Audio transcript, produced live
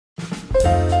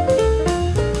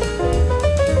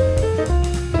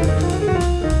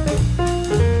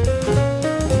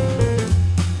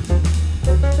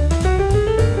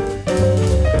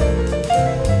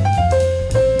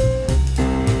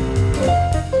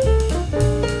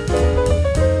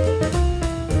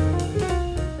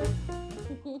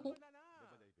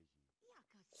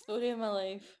of my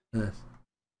life. Yes.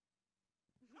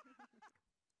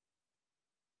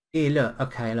 Hey, look,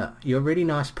 okay, look, you're a really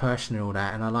nice person and all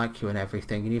that, and I like you and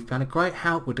everything, and you've done a great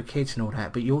help with the kids and all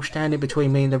that, but you're standing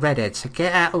between me and the redhead, so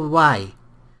get out of the way.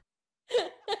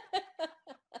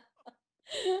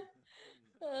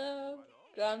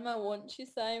 Grandma wants you,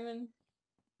 Simon.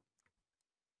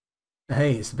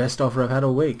 Hey, it's the best offer I've had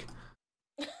all week.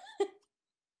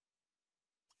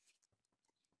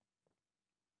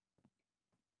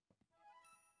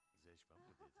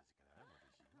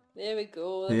 There we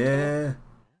go. Yeah.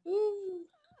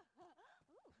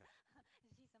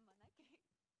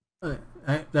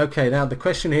 Okay, now the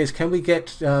question is, can we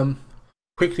get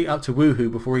quickly up to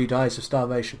Woohoo before he dies of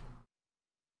starvation?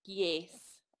 Yes.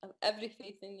 I have every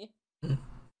faith in you.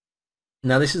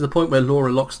 Now this is the point where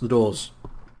Laura locks the doors.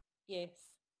 Yes.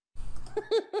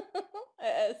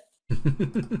 It is.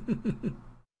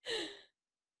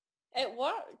 It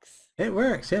works. It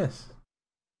works, yes.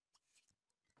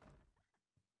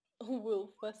 Wolf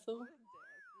whistle.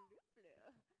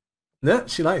 No,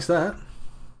 she likes that.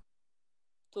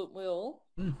 Don't we all?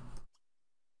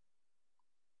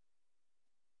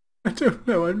 I don't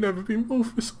know, I've never been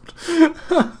wolf whistled.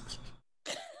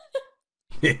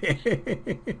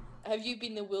 Have you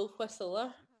been the wolf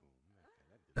whistler?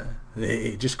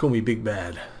 Hey, just call me Big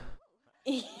Bad.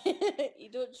 You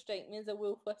don't strike me as a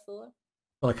wolf whistler.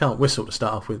 Well, I can't whistle to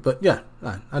start off with, but yeah,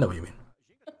 I know what you mean.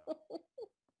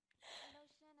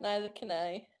 Neither can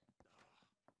I.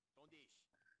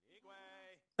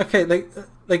 Okay,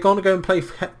 they're gonna go and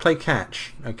play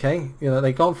catch. Okay, you know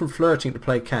they've gone from flirting to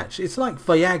play catch. It's like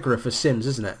Viagra for Sims,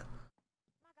 isn't it?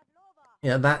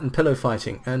 Yeah, that and pillow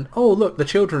fighting. And oh look, the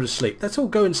children are asleep. Let's all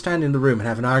go and stand in the room and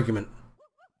have an argument.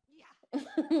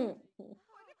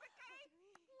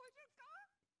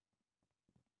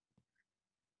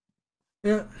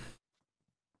 Yeah.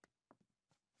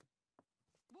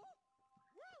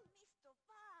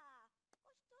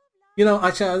 You know,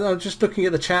 I'm just looking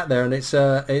at the chat there, and it's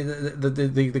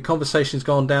the conversation's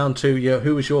gone down to, you know,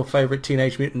 who was your favourite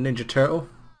Teenage Mutant Ninja Turtle?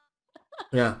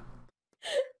 Yeah.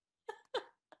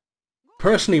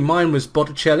 Personally, mine was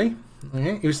Botticelli.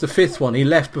 Okay. He was the fifth one. He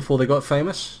left before they got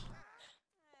famous.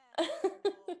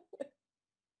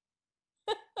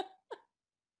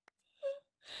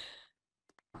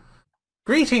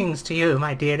 Greetings to you,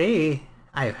 my dearie.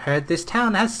 I've heard this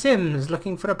town has Sims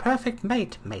looking for a perfect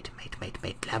mate. Mate,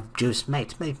 love juice,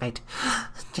 mate.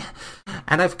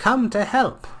 And I've come to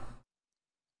help.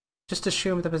 Just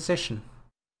assume the position.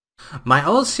 My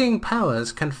all-seeing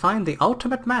powers can find the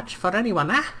ultimate match for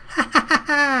anyone.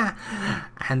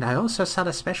 And I also sell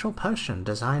a special potion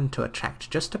designed to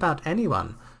attract just about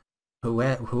anyone,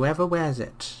 whoever wears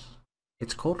it.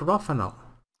 It's called Rofanol.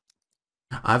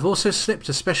 I've also slipped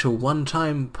a special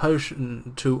one-time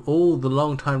potion to all the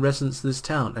long-time residents of this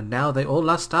town, and now they all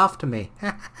lust after me.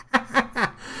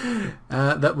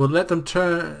 That will let them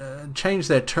change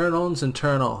their turn-ons and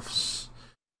turn-offs.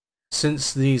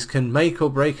 Since these can make or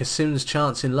break a Sim's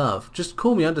chance in love, just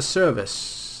call me under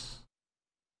service.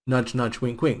 Nudge, nudge,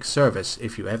 wink, wink. Service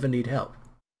if you ever need help.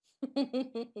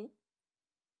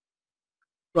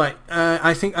 Right,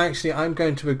 I think actually I'm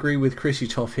going to agree with Chrissy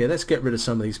Toff here. Let's get rid of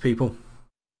some of these people.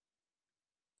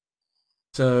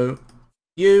 So,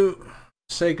 you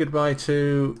say goodbye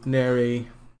to Neri.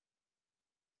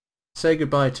 Say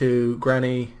goodbye to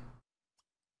Granny.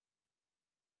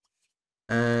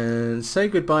 And say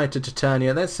goodbye to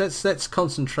Titania. Let's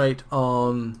concentrate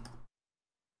on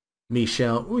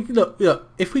Michelle. Look,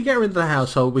 if we get her into the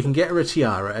household, we can get her a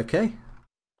tiara, okay?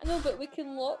 I know, but we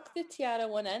can lock the tiara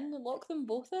one in and lock them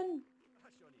both in.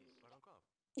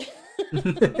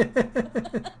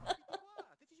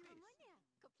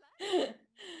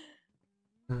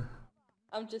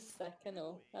 I'm just sick, I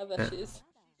know. I have issues.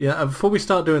 Yeah, before we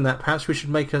start doing that, perhaps we should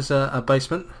make us a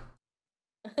basement.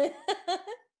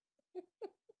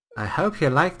 I hope you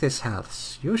like this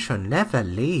house. You shall never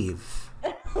leave.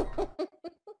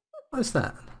 What's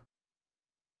that?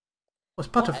 What's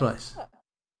butterflies?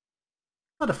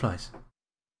 Butterflies.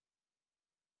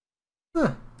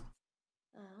 Huh.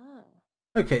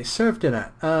 Okay, serve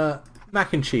dinner.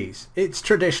 Mac and cheese. It's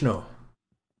traditional.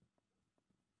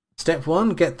 Step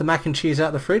 1, get the mac and cheese out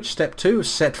of the fridge. Step 2,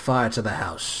 set fire to the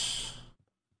house.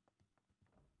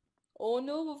 Oh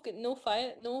no, we've got no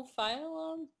fire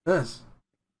alarm. Yes.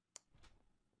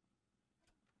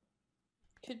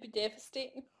 Could be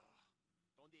devastating.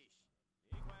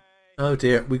 Oh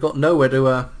dear, we got nowhere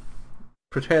to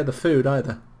prepare the food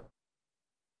either.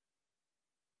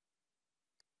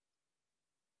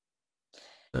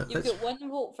 You've got one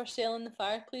vote for selling the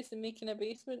fireplace and making a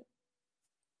basement.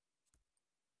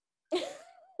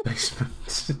 Basement.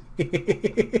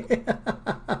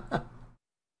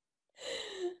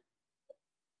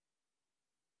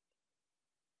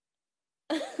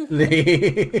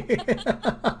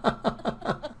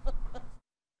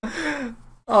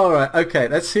 Alright, okay,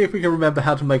 let's see if we can remember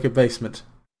how to make a basement.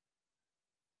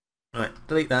 Right,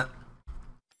 delete that.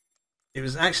 It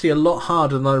was actually a lot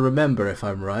harder than I remember, if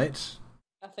I'm right.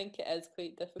 I think it is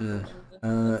quite difficult.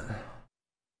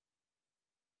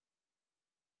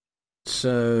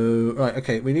 So, right,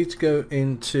 okay, we need to go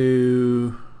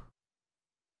into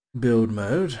build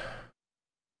mode.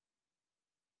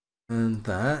 And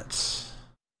that.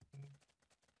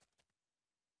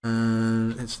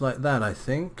 And it's like that, I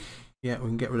think. Yeah, we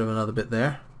can get rid of another bit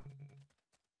there.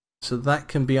 So that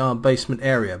can be our basement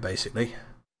area, basically.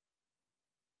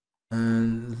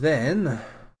 And then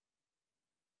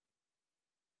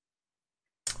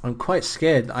I'm quite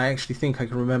scared. I actually think I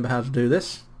can remember how to do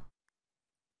this.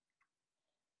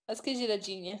 That's because you're a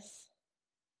genius.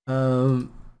 I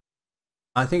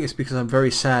think it's because I'm very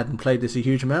sad and played this a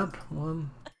huge amount. 1,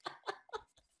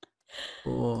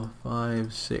 4,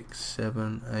 5, 6,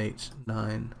 7, 8,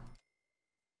 9,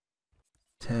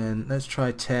 10. Let's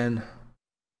try 10.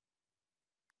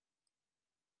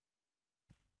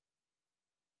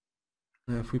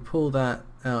 Now if we pull that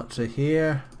out to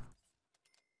here,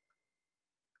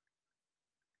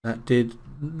 that did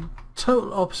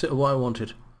total opposite of what I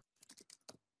wanted.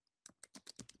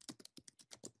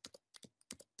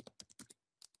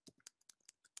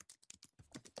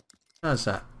 How's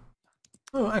that?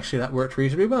 Oh, actually that worked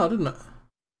reasonably well, didn't it?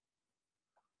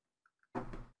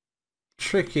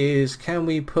 Trick is, can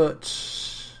we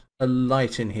put a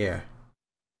light in here?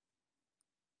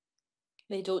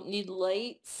 They don't need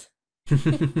lights.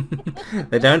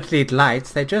 They don't need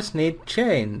lights, they just need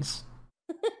chains.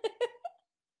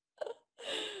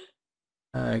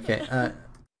 Okay,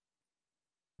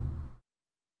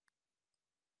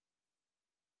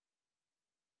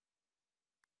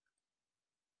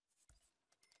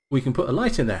 we can put a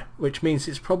light in there, which means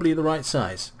it's probably the right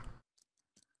size.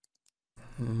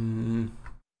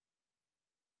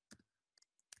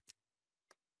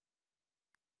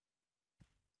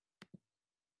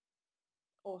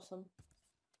 Awesome.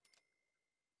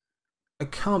 I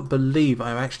can't believe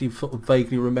I'm actually sort of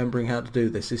vaguely remembering how to do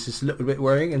this. This is a little bit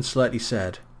worrying and slightly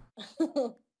sad.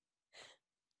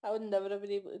 I would never have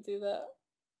been able to do that.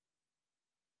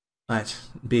 Right,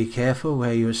 be careful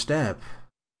where you step.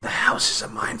 The house is a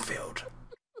minefield.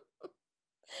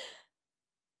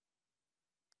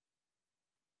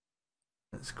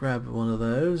 Let's grab one of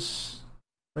those.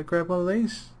 Can I grab one of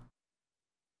these?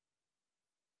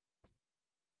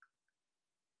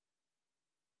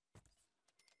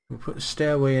 We'll put the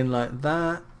stairway in like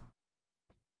that.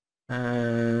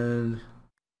 And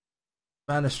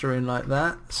banister in like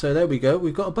that. So there we go.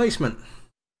 We've got a basement.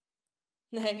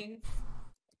 Nice.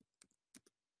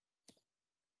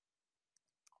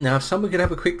 Now, if someone could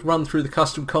have a quick run through the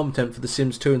custom content for The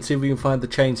Sims 2 and see if we can find the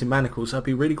chains and manacles, I'd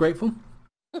be really grateful.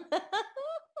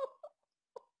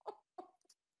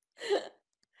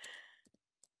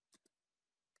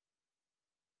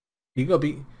 You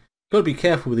gotta be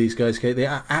careful with these guys, okay?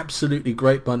 They're absolutely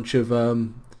great bunch of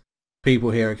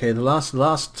people here, okay? The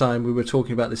last time we were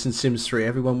talking about this in Sims 3,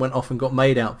 everyone went off and got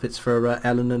maid outfits for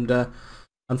Ellen, and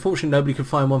unfortunately nobody could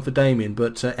find one for Damien,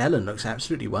 but Ellen looks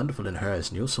absolutely wonderful in hers,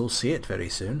 and you'll all see it very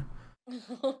soon.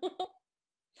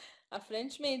 A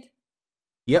French maid?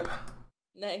 Yep.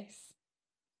 Nice.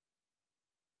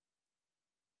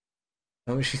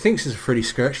 I mean, she thinks it's a frilly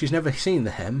skirt. She's never seen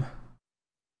the hem.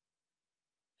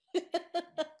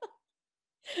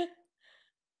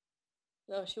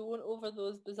 No, she won't over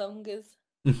those bazungas.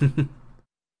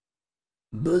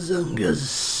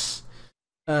 Bazungas.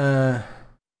 I'm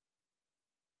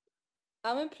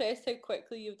impressed how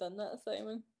quickly you've done that,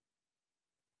 Simon.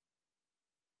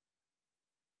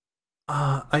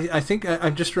 I think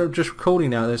I'm just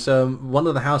recalling now. There's one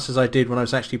of the houses I did when I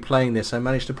was actually playing this. I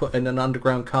managed to put in an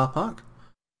underground car park.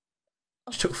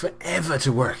 It took forever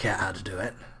to work out how to do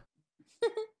it.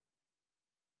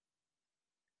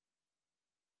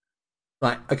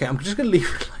 Right, okay, I'm just going to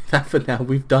leave it like that for now.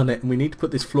 We've done it, and we need to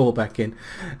put this floor back in.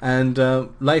 And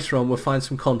later on, we'll find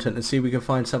some content and see if we can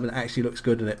find something that actually looks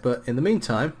good in it. But in the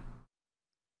meantime,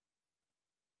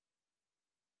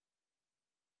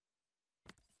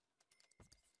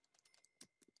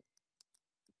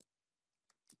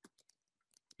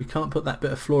 we can't put that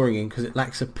bit of flooring in because it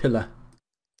lacks a pillar.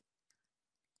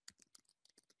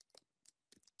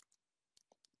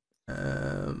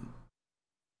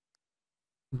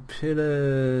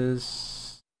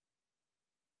 Pillars.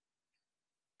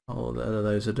 Oh,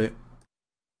 those are do.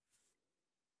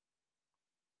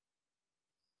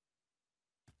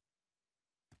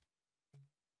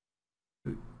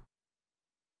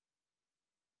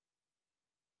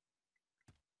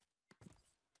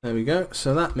 There we go.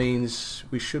 So that means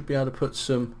we should be able to put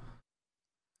some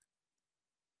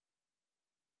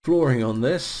flooring on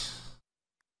this.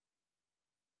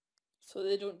 So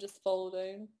they don't just fall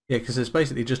down. Yeah, because there's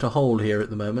basically just a hole here at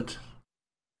the moment.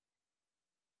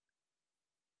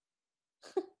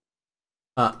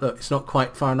 Look, it's not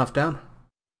quite far enough down.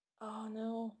 Oh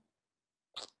no.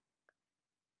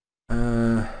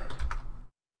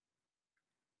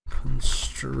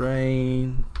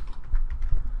 Constrain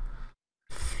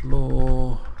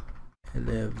floor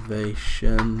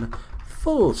elevation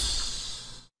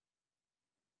false.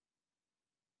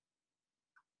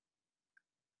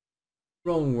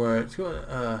 Wrong word. It's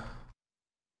got,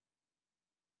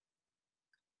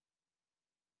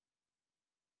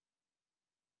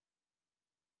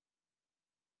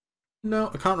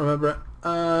 no, I can't remember it.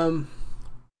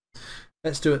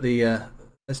 Let's do it the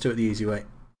easy way.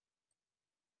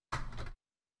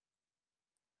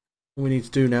 What we need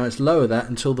to do now is lower that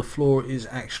until the floor is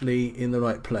actually in the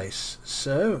right place.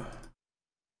 So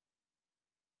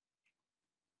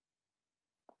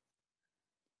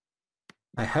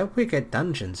I hope we get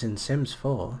dungeons in Sims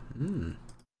 4.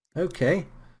 Okay.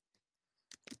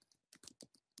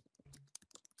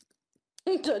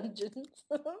 Dungeons.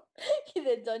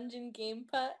 The dungeon game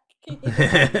pack.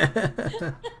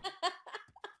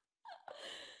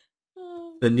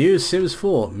 The new Sims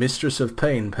 4 Mistress of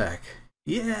Pain pack.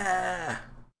 Yeah!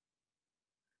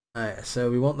 Alright,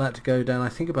 so we want that to go down. I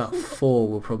think about 4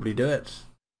 will probably do it.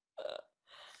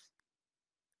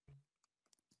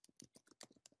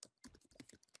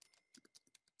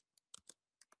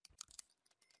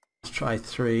 Let's try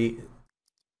 3.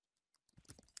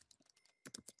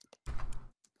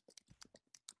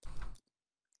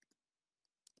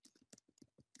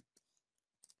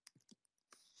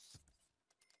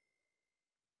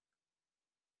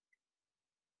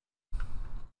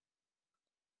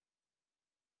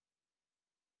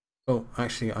 Oh,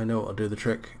 actually, I know what'll do the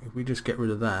trick. If we just get rid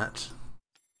of that,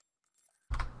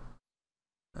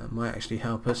 that might actually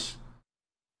help us.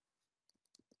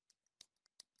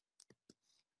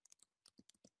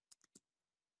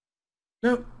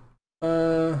 Nope.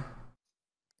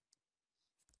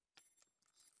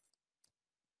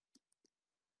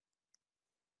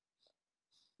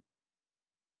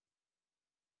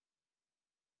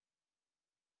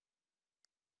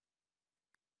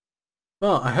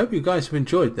 Well, I hope you guys have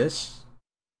enjoyed this.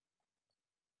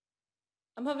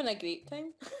 I'm having a great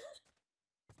time.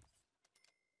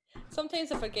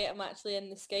 Sometimes I forget I'm actually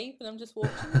in the Skype and I'm just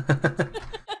watching.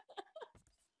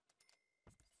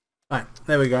 Right,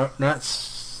 there we go.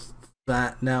 That's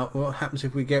that. Now, what happens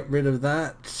if we get rid of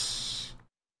that?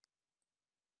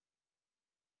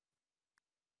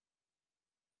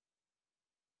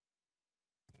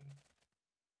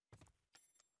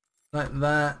 Like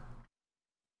that.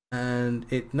 And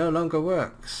it no longer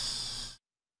works.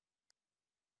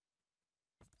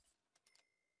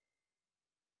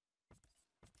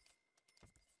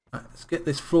 Right, let's get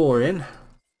this floor in.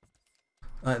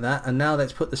 Like that. And now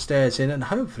let's put the stairs in and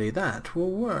hopefully that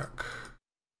will work.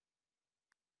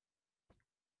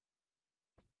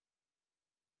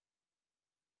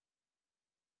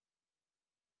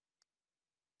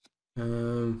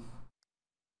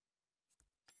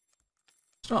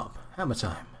 Stop. Hammer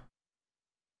time.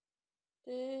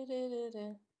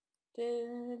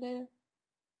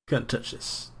 Can't touch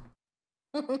this.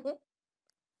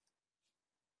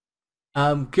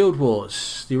 Guild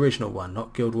Wars, the original one,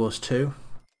 not Guild Wars 2.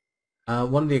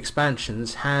 One of the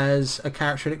expansions has a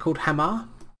character in it called Hammer.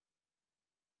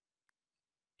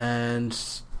 And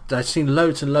I've seen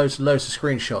loads and loads and loads of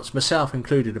screenshots, myself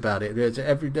included, about it.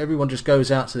 Everyone just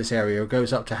goes out to this area, or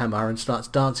goes up to Hammer and starts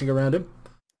dancing around him.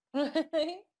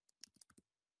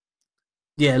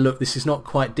 Yeah, look, this is not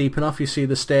quite deep enough. You see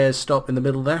the stairs stop in the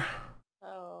middle there?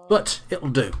 Oh. But it'll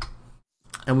do.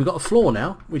 And we've got a floor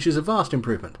now, which is a vast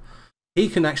improvement. He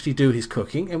can actually do his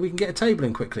cooking, and we can get a table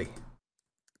in quickly.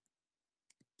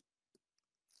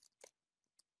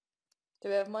 Do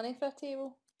we have money for a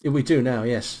table? Yeah, we do now,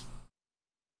 yes.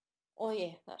 Oh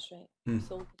yeah, that's right.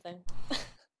 Sold the thing.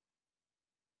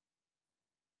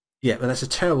 Yeah, but that's a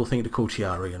terrible thing to call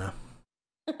Tiara, you know.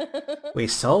 We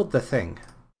sold the thing.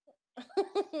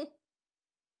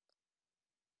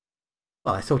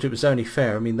 Well, I thought it was only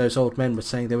fair. I mean, those old men were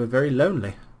saying they were very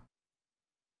lonely.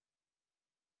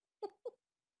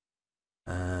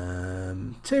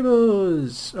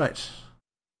 Tables! Right.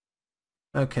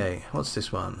 Okay, what's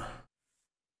this one?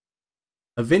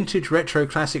 A vintage retro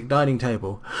classic dining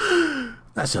table.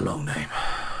 That's a long name.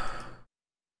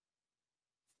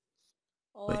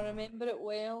 Oh, wait. I remember it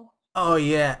well. Oh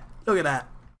yeah, look at that.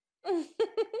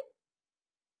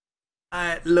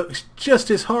 It looks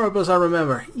just as horrible as I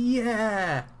remember.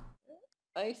 Yeah!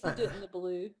 I used to do it in the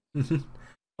blue.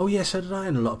 Oh yeah, so did I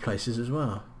in a lot of places as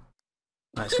well.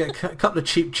 Right, let's get a couple of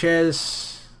cheap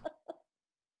chairs.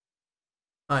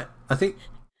 Right, I think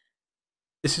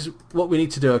this is what we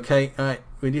need to do, okay? Alright,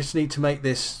 we just need to make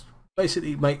this,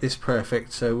 basically make this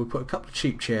perfect. So we'll put a couple of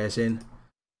cheap chairs in.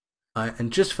 Alright,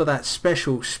 and just for that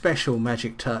special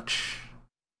magic touch,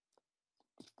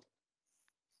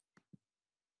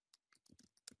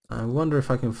 I wonder if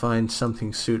I can find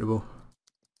something suitable.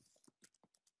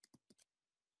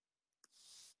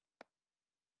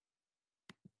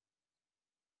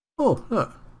 Oh,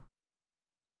 look.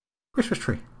 Christmas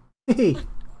tree. A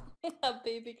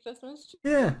baby Christmas tree.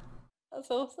 Yeah. That's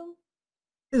awesome.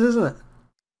 It is, isn't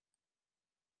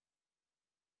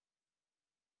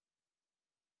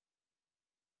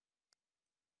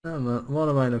it? What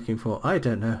am I looking for? I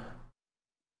don't know.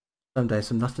 Some days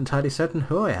I'm not entirely certain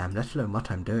who I am, let alone what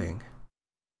I'm doing.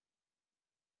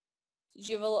 Did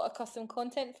you have a lot of custom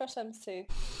content for Sims 2?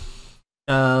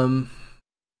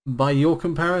 By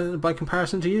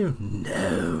comparison to you?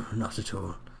 No, not at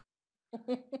all.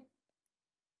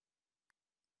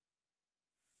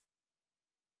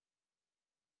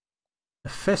 A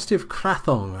festive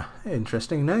Krathong.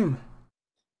 Interesting name.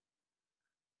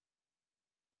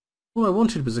 All I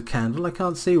wanted was a candle. I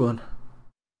can't see one.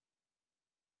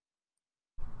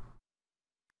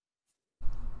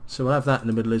 So we'll have that in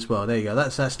the middle as well. There you go.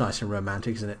 That's nice and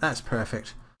romantic, isn't it? That's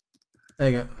perfect. There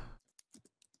you go.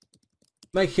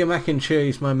 Make your mac and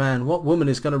cheese, my man. What woman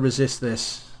is going to resist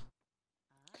this?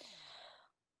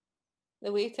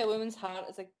 The way to a woman's heart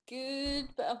is a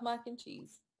good bit of mac and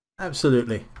cheese.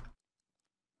 Absolutely.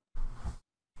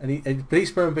 And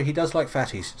but he does like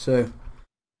fatties, so.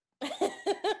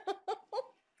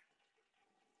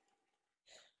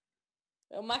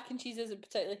 Well, mac and cheese isn't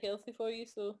particularly healthy for you,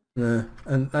 so. Yeah,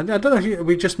 and I don't know if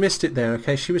we just missed it there.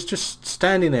 Okay, she was just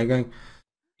standing there going,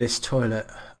 "This toilet,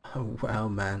 oh wow,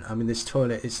 man! I mean, this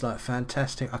toilet is like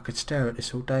fantastic. I could stare at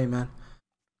this all day, man.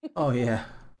 Oh yeah."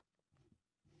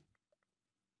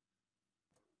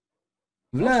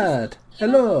 Vlad,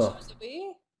 hello.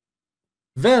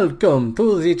 Welcome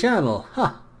to the channel.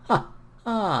 Ha ha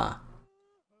ha.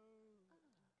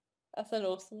 That's an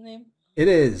awesome name. It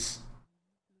is.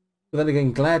 But then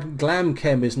again, Glam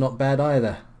Chem is not bad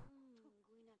either.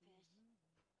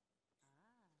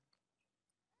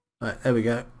 Right, there we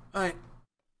go. Right.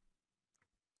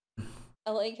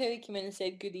 I like how he came in and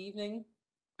said good evening.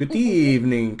 Good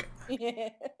evening. Yeah.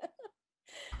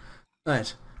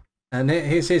 Right. And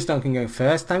here's Duncan going,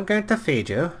 first I'm going to feed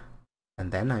you,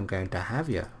 and then I'm going to have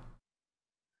you.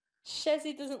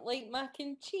 Shizzy doesn't like mac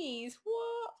and cheese.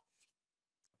 What?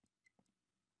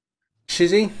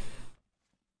 Shizzy,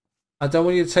 I don't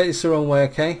want you to take this the wrong way,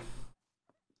 okay?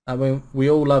 I mean, we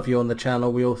all love you on the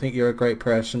channel. We all think you're a great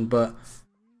person, but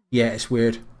yeah, it's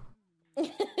weird.